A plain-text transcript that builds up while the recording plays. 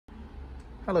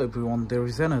Hello everyone, there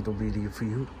is another video for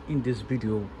you. In this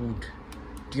video would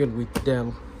deal with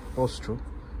Dell Vostro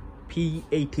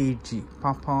P88G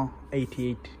Papa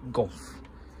 88 Golf.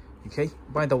 Okay,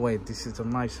 by the way, this is a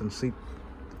nice and cheap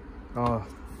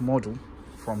model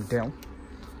from Dell.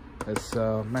 It's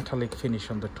a metallic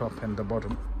finish on the top and the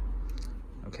bottom.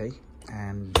 Okay,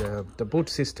 and the boot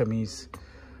system is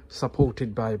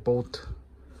supported by both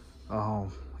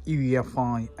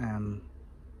UEFI and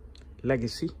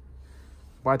Legacy.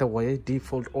 By the way,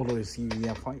 default always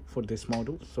UEFI for this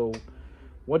model. So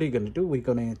what are you going to do? We're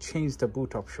going to change the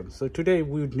boot option. So today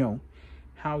we would know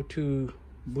how to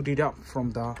boot it up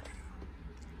from the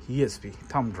USB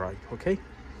thumb drive. Okay,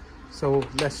 so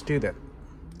let's do that.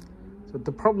 So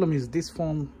the problem is this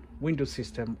phone Windows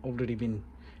system already been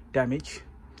damaged,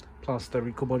 plus the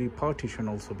recovery partition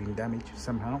also been damaged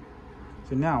somehow.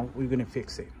 So now we're going to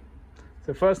fix it.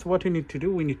 So first what we need to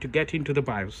do, we need to get into the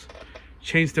BIOS,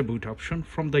 change the boot option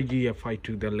from the UEFI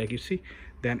to the Legacy,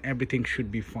 then everything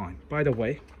should be fine. By the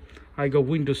way, I got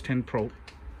Windows 10 Pro.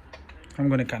 I'm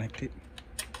going to connect it.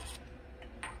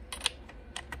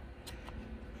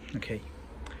 Okay,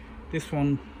 this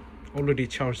one already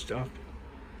charged up,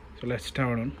 so let's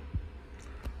turn on.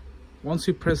 Once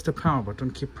you press the power button,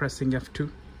 keep pressing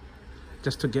F2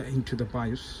 just to get into the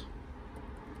BIOS.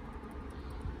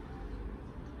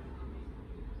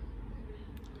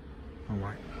 All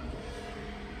right.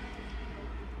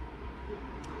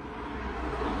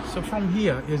 So from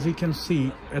here, as you can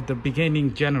see at the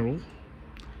beginning, general,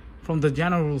 from the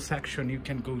general section you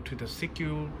can go to the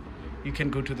secure, you can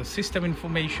go to the system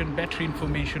information, battery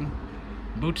information,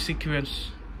 boot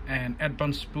sequence and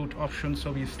advanced boot options,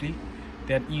 obviously,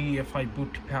 then UEFI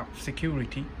boot path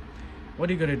security. What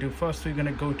are you going to do? First we're going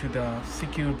to go to the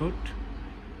secure boot.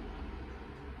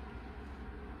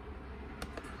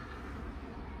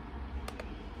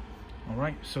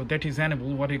 Alright, so that is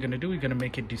enabled. What are you going to do? We're going to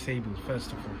make it disabled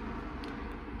first of all.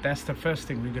 That's the first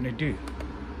thing we're going to do.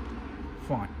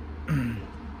 Fine.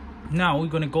 Now we're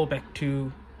going to go back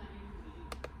to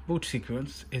boot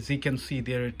sequence. As you can see,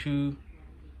 there are two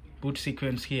boot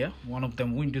sequence here. One of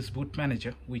them Windows Boot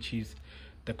Manager, which is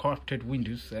the corrupted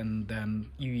Windows, and then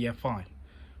UEFI,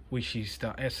 which is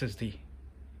the SSD,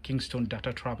 Kingston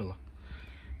Data Traveler.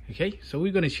 Okay, so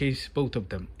we're going to change both of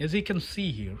them. As you can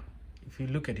see here, if you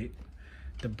look at it,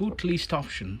 the boot list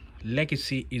option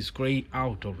Legacy is grayed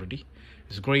out already.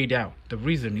 It's grayed out. The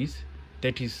reason is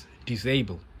that is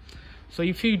disabled. So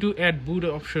if you do add boot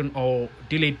option or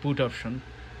delete boot option,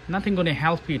 nothing going to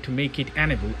help you to make it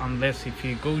enable unless if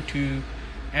you go to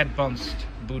advanced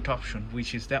boot option,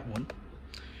 which is that one,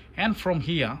 and from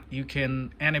here you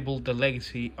can enable the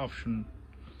Legacy option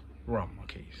ROM.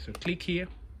 Okay, so click here.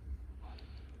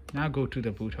 Now go to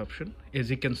the boot option. As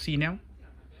you can see now,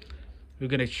 we're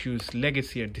going to choose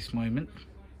Legacy at this moment.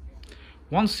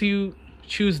 Once you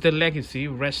choose the Legacy,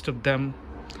 rest of them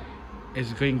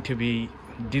is going to be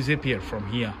disappear from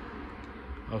here.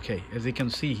 Okay, as you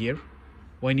can see here,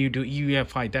 when you do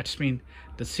UEFI, that's mean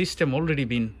the system already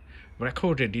been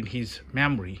recorded in his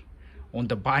memory on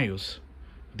the BIOS,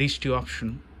 these two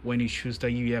options when you choose the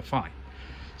UEFI.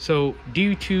 So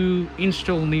due to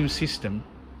install new system,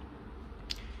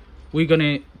 we're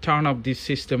gonna turn off this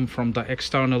system from the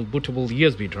external bootable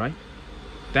USB drive.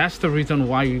 That's the reason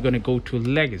why you're gonna go to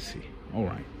Legacy. All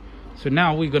right, so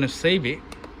now we're gonna save it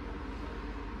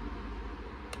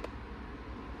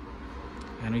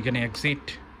and we're gonna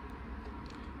exit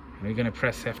and we're gonna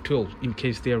press F12 in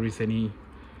case there is any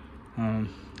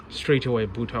straightaway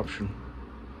boot option.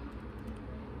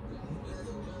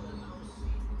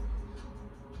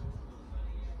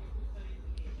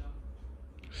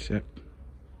 Set.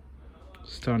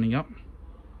 Starting up.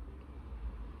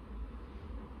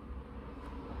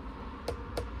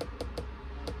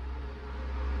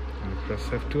 And press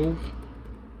F12.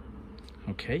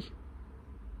 Okay.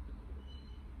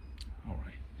 All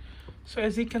right. So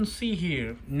as you can see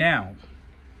here now,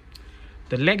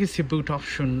 the Legacy boot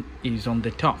option is on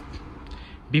the top.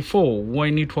 Before,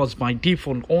 when it was by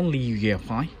default only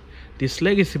UEFI, this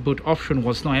Legacy boot option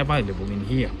was not available in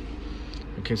here.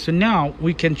 Okay, so now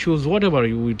we can choose whatever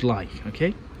you would like.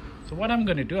 Okay, so what I'm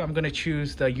going to do, I'm going to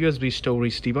choose the USB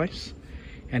storage device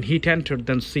and hit enter,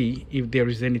 then see if there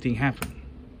is anything happen.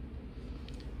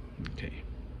 Okay,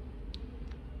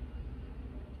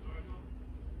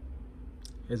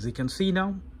 as you can see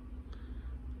now,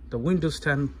 the Windows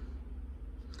 10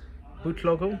 boot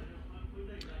logo,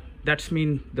 that's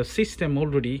mean the system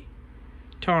already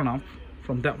turned off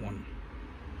from that one.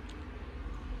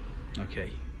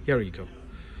 Okay, here you go.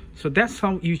 So that's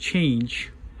how you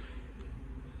change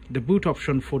the boot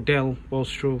option for Dell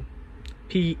Vostro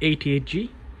P88G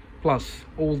plus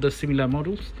all the similar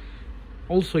models.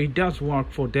 Also it does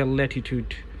work for Dell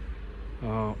Latitude,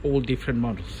 all different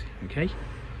models. Okay,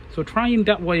 so try in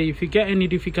that way. If you get any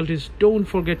difficulties, don't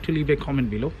forget to leave a comment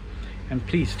below, and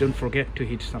please don't forget to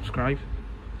hit subscribe.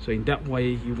 So in that way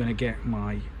you're gonna get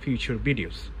my future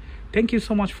videos. Thank you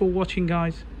so much for watching,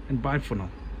 guys, and bye for now.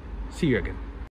 See you again.